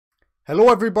Hello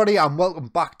everybody and welcome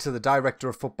back to the Director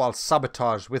of Football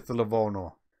Sabotage with the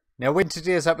Livorno. Now in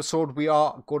today's episode we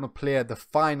are going to play the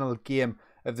final game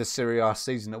of the Serie A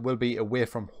season. It will be away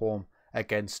from home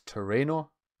against Torino.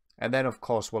 And then of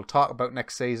course we'll talk about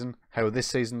next season, how this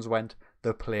season's went,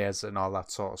 the players and all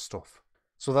that sort of stuff.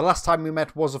 So the last time we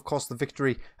met was of course the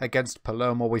victory against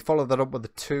Palermo. We followed that up with a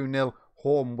 2-0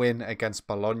 home win against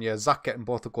Bologna. Zach getting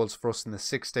both the goals for us in the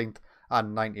 16th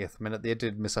and 90th minute. They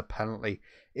did miss a penalty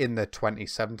in the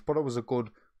 27th, but it was a good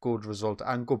result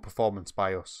and good performance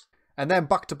by us. And then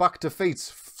back-to-back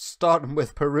defeats, starting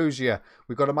with Perugia.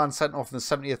 We got a man sent off in the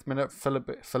 70th minute,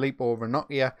 Filippo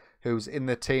Ranocchia, who's in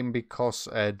the team because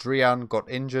Drian got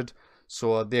injured,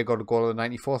 so they got a goal in the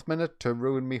 94th minute to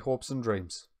ruin me hopes and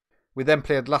dreams. We then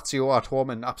played Lazio at home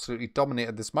and absolutely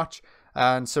dominated this match,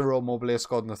 and Ciro Immobile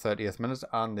scored in the 30th minute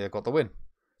and they got the win.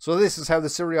 So this is how the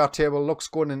Serie A table looks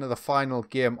going into the final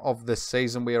game of this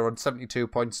season. We are on 72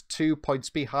 points, 2 points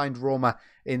behind Roma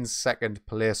in second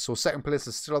place. So second place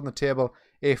is still on the table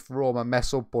if Roma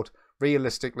mess up, but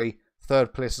realistically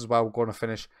third place is where we're going to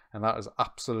finish, and that is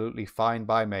absolutely fine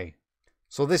by me.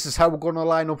 So this is how we're going to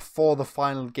line up for the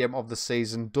final game of the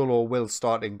season. Dullo will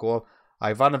start in goal.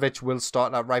 Ivanovic will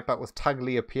start at right back with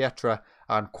Tagliapietra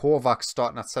and Kovac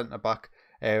starting at centre back.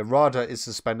 Rada is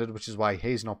suspended, which is why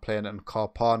he's not playing, and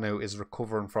Carpano is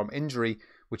recovering from injury,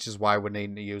 which is why we're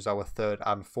needing to use our third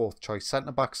and fourth choice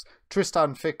centre-backs.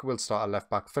 Tristan Fick will start at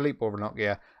left-back. Filippo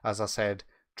Ranocchia, as I said,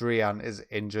 Drian is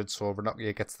injured, so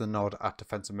Ranocchia gets the nod at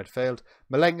defensive midfield.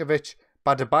 Milenkovic,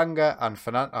 Badabanga and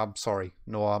I'm sorry,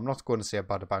 no, I'm not going to say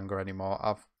Badabanga anymore.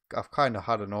 I've kind of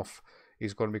had enough.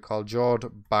 He's going to be called Jord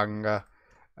Banga,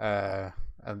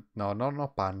 and no,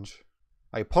 not Banj.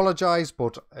 I apologise,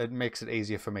 but it makes it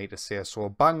easier for me to say. So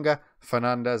Banga,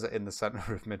 Fernandez in the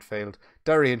centre of midfield.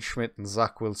 Darian Schmidt and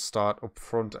Zach will start up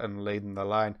front and leading the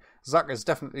line. Zach has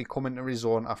definitely come into his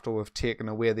own after we've taken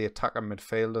away the attacker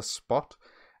midfielder spot.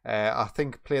 I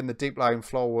think playing the deep line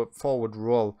forward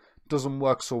role doesn't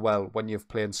work so well when you've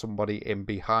played somebody in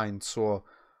behind. So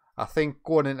I think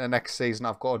going into next season,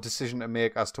 I've got a decision to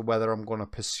make as to whether I'm going to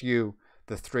pursue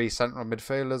the three central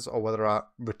midfielders or whether I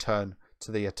return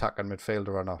to the attacking midfielder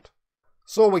or not.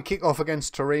 So we kick off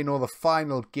against Torino, the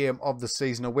final game of the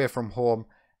season away from home.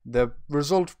 The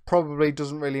result probably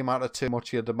doesn't really matter too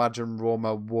much. You'd imagine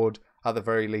Roma would at the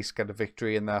very least get a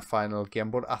victory in their final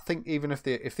game, but I think even if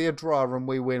they draw and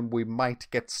we win, we might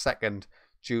get second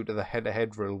due to the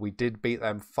head-to-head rule. We did beat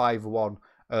them 5-1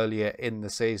 earlier in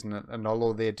the season, and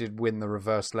although they did win the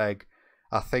reverse leg,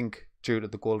 I think due to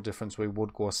the goal difference we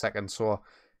would go second. So,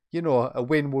 you know, a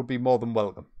win would be more than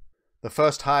welcome. The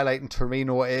first highlight in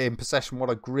Torino in possession.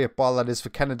 What a great ball that is for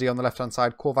Kennedy on the left-hand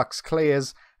side. Kovacs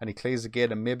clears, and he clears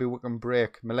again, and maybe we can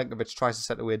break. Milenkovic tries to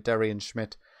set away Darian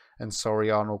Schmidt, and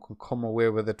Soriano can come away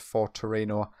with it for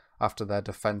Torino after their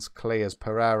defence clears.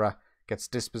 Pereira gets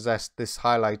dispossessed. This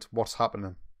highlight what's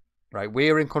happening. Right,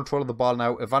 we're in control of the ball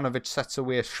now. Ivanovic sets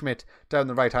away Schmidt down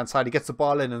the right-hand side. He gets the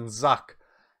ball in, and Zach,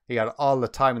 he had all the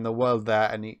time in the world there,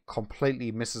 and he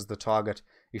completely misses the target.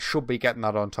 He should be getting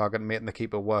that on target and making the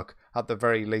keeper work at the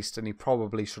very least, and he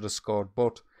probably should have scored,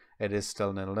 but it is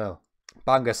still 0-0.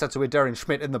 Banga sets away Darian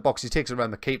Schmidt in the box. He takes it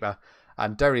around the keeper,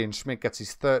 and Darian Schmidt gets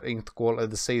his 13th goal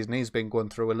of the season. He's been going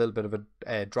through a little bit of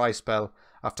a dry spell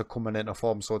after coming into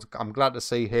form, so I'm glad to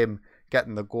see him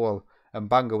getting the goal. And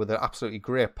Banga with an absolutely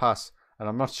great pass, and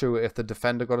I'm not sure if the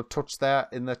defender got a touch there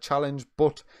in the challenge,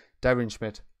 but Darian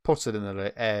Schmidt puts it in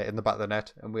the back of the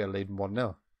net, and we are leading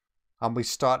 1-0. And we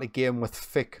start a game with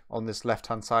Fick on this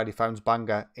left-hand side. He finds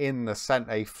Banga in the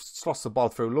centre. He slots the ball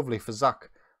through. Lovely for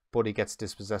Zach, but he gets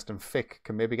dispossessed. And Fick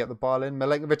can maybe get the ball in.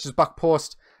 Milenkovic's back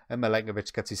post. And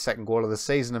Milenkovic gets his second goal of the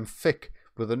season. And Fick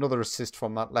with another assist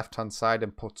from that left-hand side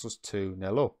and puts us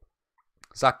 2-0 up.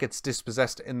 Zach gets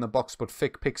dispossessed in the box, but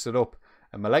Fick picks it up.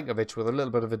 And Milenkovic with a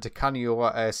little bit of a Di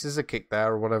Canio scissor kick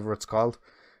there, or whatever it's called.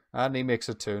 And he makes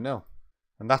it 2-0.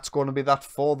 And that's going to be that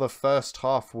for the first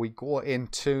half. We go in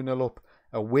 2-0 up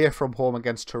away from home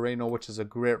against Torino, which is a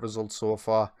great result so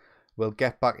far. We'll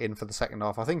get back in for the second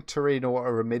half. I think Torino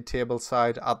are a mid-table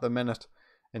side at the minute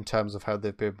in terms of how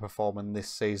they've been performing this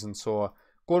season. So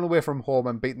going away from home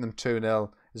and beating them 2-0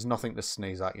 is nothing to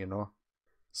sneeze at, you know.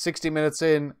 60 minutes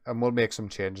in and we'll make some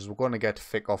changes. We're going to get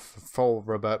Fick off for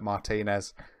Robert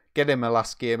Martinez. Get him a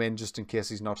last game in just in case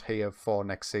he's not here for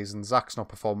next season. Zach's not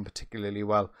performing particularly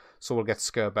well, so we'll get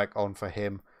Skirbeck on for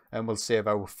him. And we'll save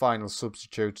our final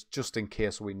substitute just in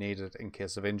case we need it in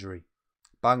case of injury.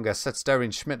 Banga sets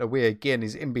Darian Schmidt away again.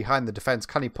 He's in behind the defence.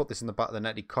 Can he put this in the back of the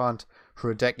net? He can't.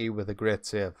 Hradecki with a great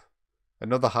save.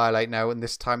 Another highlight now, and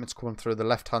this time it's coming through the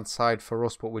left-hand side for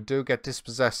us, but we do get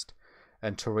dispossessed.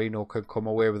 and Torino can come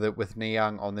away with it with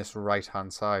Niang on this right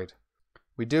hand side.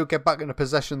 We do get back into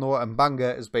possession though, and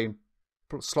Banga has been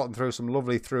slotting through some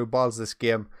lovely through balls this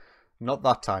game. Not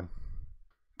that time.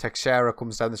 Teixeira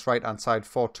comes down this right hand side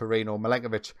for Torino.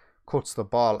 Milenkovic cuts the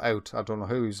ball out. I don't know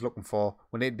who he's looking for.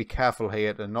 We need to be careful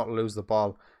here and not lose the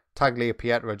ball.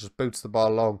 Tagliapietro just boots the ball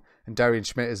long, and Darian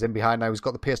Schmidt is in behind now. He's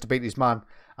got the pace to beat his man,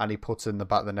 and he puts in the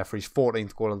back of the net for his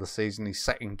 14th goal of the season, his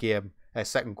second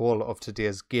goal of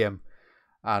today's game.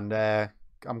 And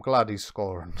I'm glad he's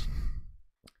scoring.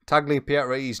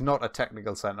 Tagliapietro, he's not a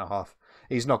technical centre-half.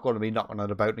 He's not going to be knocking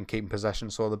it about and keeping possession.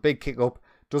 So the big kick-up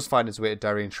does find its way to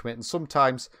Darian Schmidt. And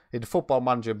sometimes, in Football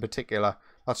Manager in particular,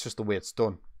 that's just the way it's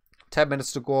done. 10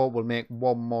 minutes to go. We'll make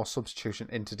one more substitution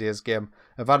in today's game.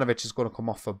 Ivanovic is going to come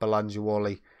off for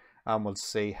Belangiuoli. And we'll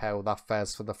see how that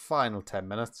fares for the final 10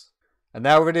 minutes. And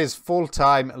there it is. Full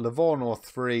time. Livorno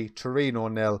 3.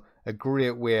 Torino 0. A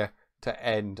great way to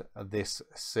end this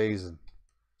season.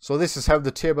 So this is how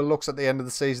the table looks at the end of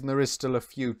the season. There is still a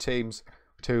few teams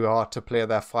to play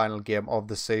their final game of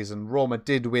the season. Roma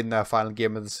did win their final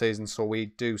game of the season, so we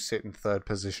do sit in third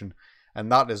position.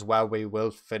 And that is where we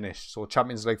will finish. So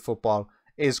Champions League football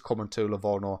is coming to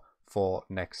Livorno for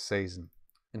next season.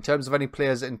 In terms of any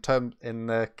players in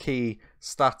the key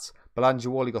stats,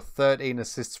 Belangiuoli got 13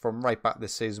 assists from right back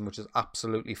this season, which is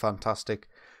absolutely fantastic.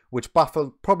 Which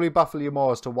probably baffle you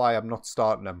more as to why I'm not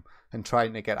starting him and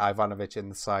trying to get Ivanovic in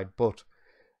the side. But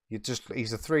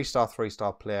he's a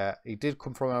 3-star player. He did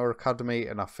come from our academy,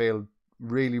 and I feel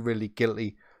really, really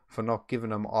guilty for not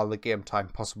giving him all the game time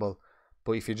possible.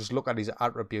 But if you just look at his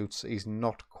attributes, he's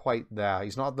not quite there.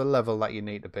 He's not at the level that you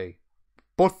need to be.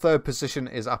 But third position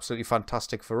is absolutely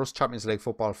fantastic for us. Champions League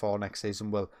football for next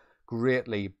season will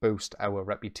greatly boost our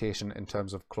reputation in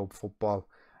terms of club football.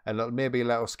 And it'll maybe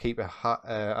let us keep a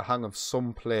hang of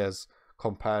some players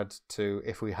compared to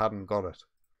if we hadn't got it.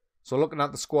 So looking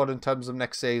at the squad in terms of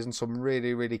next season, some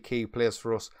really, really key players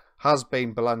for us has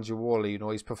been Belangiuoli. You know,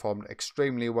 he's performed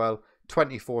extremely well.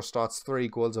 24 starts, 3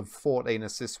 goals and 14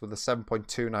 assists with a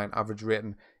 7.29 average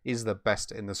rating. Is the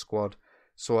best in the squad.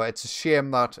 So it's a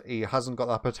shame that he hasn't got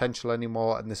that potential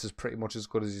anymore, and this is pretty much as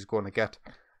good as he's going to get.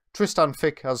 Tristan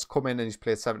Fick has come in and he's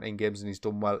played 17 games and he's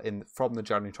done well from the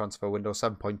January transfer window,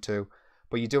 7.2.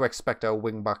 But you do expect our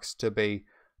wing-backs to be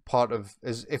part of...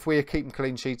 If we're keeping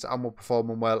clean sheets and we're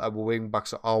performing well, our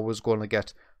wing-backs are always going to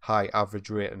get high average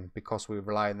rating because we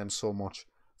rely on them so much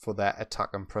for their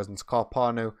attack and presence.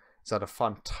 Carpanu has had a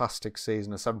fantastic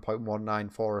season, a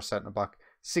 7.19 for a centre-back.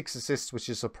 6 assists, which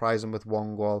is surprising with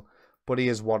 1 goal. But he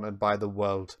is wanted by the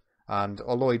world. And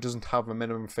although he doesn't have a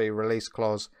minimum fee release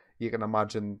clause, you can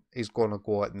imagine he's going to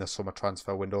go in the summer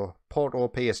transfer window. Porto,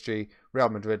 PSG, Real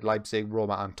Madrid, Leipzig,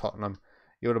 Roma and Tottenham.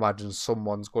 You would imagine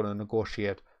someone's going to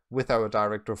negotiate with our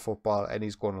director of football and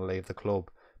he's going to leave the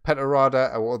club.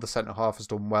 Petarada, our other centre-half, has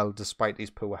done well despite his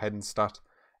poor heading stat.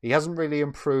 He hasn't really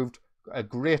improved a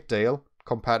great deal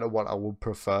compared to what I would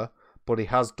prefer, but he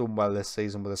has done well this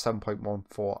season with a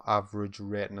 7.14 average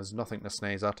rating. There's nothing to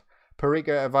sneeze at.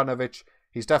 Perica Ivanovic,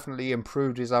 he's definitely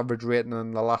improved his average rating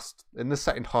in the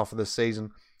second half of the season.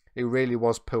 He really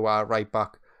was poor at right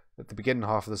back at the beginning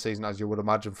half of the season, as you would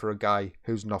imagine for a guy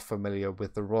who's not familiar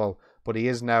with the role. But he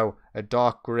is now a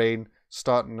dark green,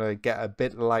 starting to get a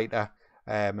bit lighter,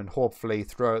 and hopefully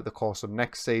throughout the course of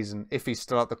next season, if he's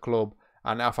still at the club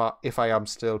and if I am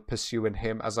still pursuing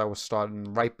him as I was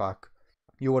starting right back,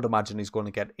 you would imagine he's going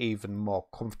to get even more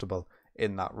comfortable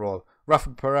in that role.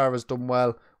 Rafa Pereira's done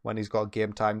well when he's got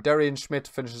game time. Darian Schmidt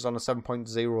finishes on a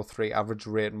 7.03 average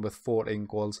rating with 14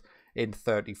 goals in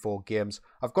 34 games.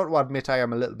 I've got to admit I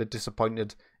am a little bit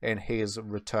disappointed in his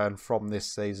return from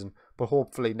this season, but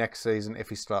hopefully next season, if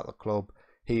he's still at the club,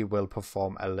 he will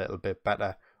perform a little bit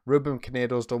better. Ruben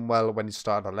Canedo's done well when he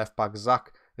started at left back.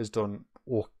 Zach has done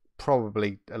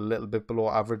probably a little bit below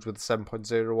average with a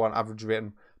 7.01 average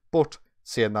rating, but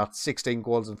saying that 16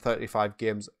 goals in 35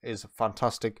 games is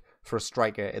fantastic for a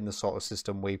striker in the sort of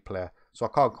system we play. So I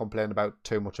can't complain about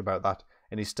too much about that,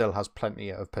 and he still has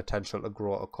plenty of potential to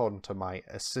grow according to my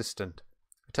assistant.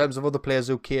 In terms of other players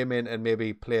who came in and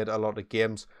maybe played a lot of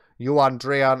games, Johan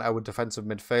Drean, our defensive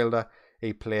midfielder,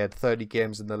 he played 30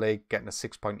 games in the league, getting a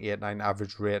 6.89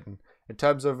 average rating. In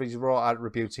terms of his raw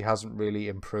attributes, he hasn't really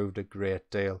improved a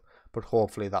great deal, but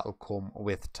hopefully that'll come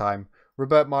with time.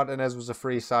 Robert Martinez was a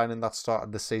free signing that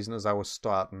started the season as I was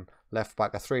starting left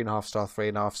back, a 3.5 star,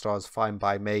 3.5 stars, fine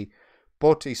by me.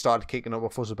 But he started kicking up a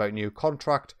fuss about new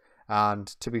contract, and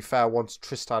to be fair, once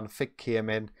Tristan Fick came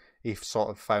in, he sort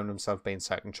of found himself being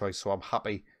second choice, so I'm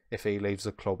happy if he leaves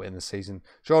the club in the season.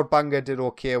 Jord Banga did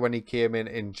okay when he came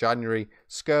in January.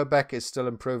 Skirbeck is still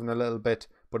improving a little bit,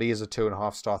 but he is a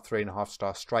 2.5-star,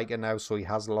 3.5-star striker now, so he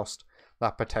has lost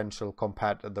that potential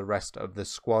compared to the rest of the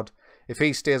squad. If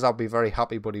he stays, I'll be very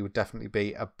happy, but he would definitely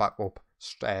be a backup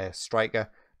striker.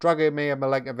 Dragomir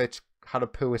Milenkovic had a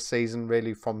poor season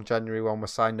really from January when we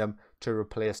signed him to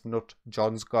replace Nut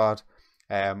Jonsgaard.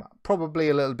 Probably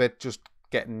a little bit just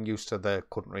getting used to the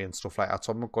country and stuff like that,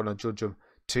 so I'm not going to judge him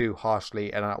too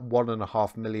harshly. And at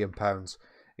 £1.5 million,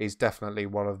 he's definitely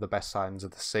one of the best signings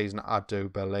of the season, I do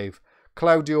believe.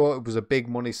 Claudio, it was a big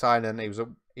money signing.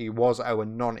 He was our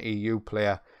non-EU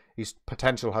player. His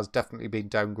potential has definitely been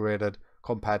downgraded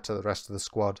compared to the rest of the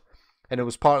squad. And it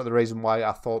was part of the reason why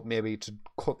I thought maybe to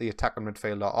cut the attacking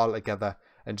midfielder altogether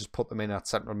and just put them in at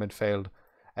central midfield.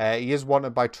 He is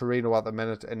wanted by Torino at the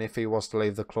minute, and if he was to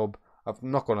leave the club, I'm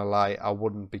not going to lie, I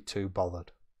wouldn't be too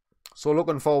bothered. So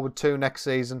looking forward to next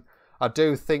season, I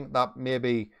do think that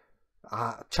maybe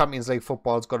Champions League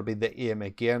football has got to be the aim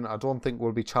again. I don't think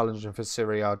we'll be challenging for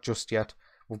Serie A just yet.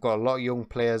 We've got a lot of young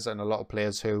players and a lot of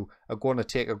players who are going to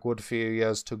take a good few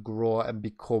years to grow and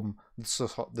become the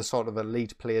sort of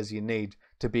elite players you need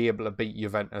to be able to beat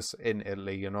Juventus in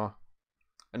Italy, you know.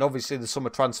 And obviously the summer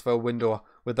transfer window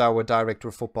with our director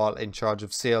of football in charge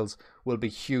of sales will be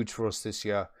huge for us this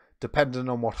year. Depending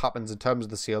on what happens in terms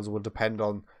of the sales will depend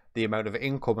on the amount of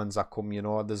incomings that come, you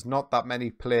know. There's not that many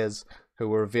players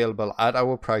who are available at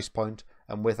our price point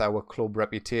and with our club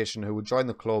reputation who would join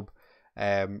the club.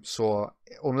 So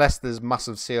unless there's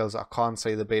massive sales, I can't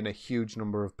see there being a huge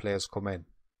number of players come in.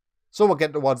 So we're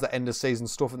getting towards the end of season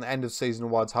stuff, and the end of season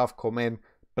awards have come in.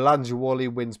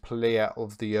 Belangiuoli wins Player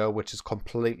of the Year, which is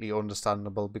completely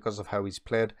understandable because of how he's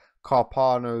played.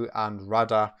 Carpanu and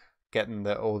Rada getting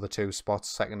the other two spots,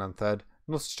 second and third.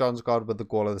 Nuts Jonsgaard with the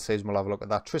goal of the season, we'll have a look at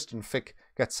that. Tristan Fick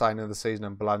gets signing of the season,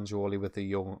 and Belangiuoli with the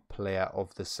young player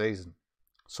of the season.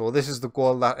 So this is the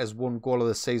goal that is one goal of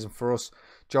the season for us.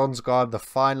 Jonsgaard, the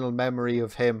final memory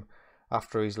of him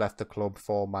after he's left the club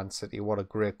for Man City. What a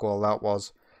great goal that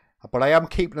was. But I am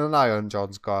keeping an eye on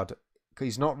Jonsgaard.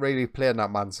 He's not really playing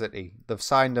at Man City. They've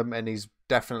signed him and he's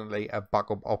definitely a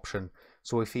backup option.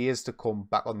 So if he is to come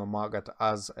back on the market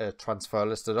as a transfer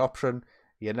listed option,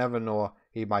 you never know,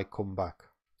 he might come back.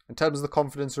 In terms of the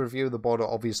confidence review, the board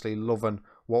are obviously loving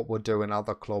what we're doing at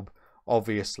the club.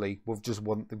 Obviously, we've just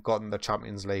gotten the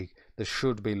Champions League. They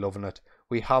should be loving it.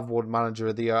 We have won Manager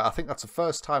of the Year. I think that's the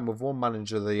first time we've won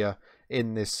Manager of the Year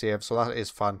in this save, so that is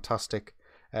fantastic.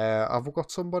 Have we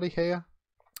got somebody here?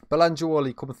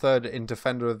 Belangiuoli come third in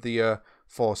Defender of the Year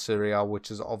for Serie A,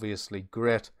 which is obviously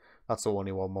great. That's the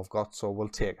only one we've got, so we'll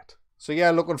take it. So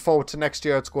yeah, looking forward to next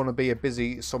year. It's going to be a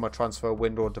busy summer transfer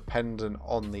window depending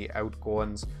on the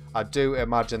outgoings. I do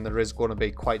imagine there is going to be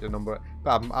quite a number.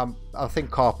 I think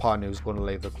Carpanu is going to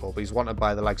leave the club. He's wanted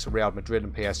by the likes of Real Madrid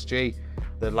and PSG.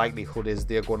 The likelihood is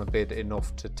they're going to bid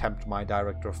enough to tempt my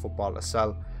director of football to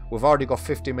sell. We've already got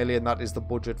 50 million. That is the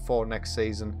budget for next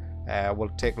season. We'll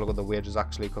take a look at the wages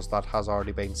actually because that has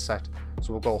already been set.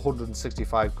 So we've got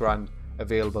 165 grand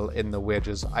available in the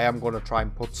wages. I am going to try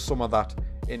and put some of that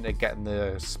into getting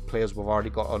the players we've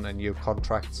already got on new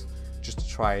contracts just to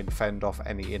try and fend off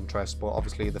any interest, but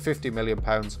obviously the £50 million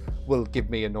will give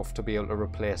me enough to be able to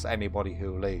replace anybody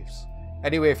who leaves.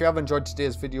 Anyway, if you have enjoyed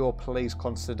today's video, please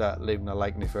consider leaving a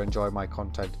like, and if you enjoy my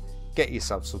content, get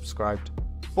yourself subscribed.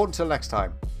 But until next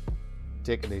time,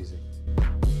 take it easy.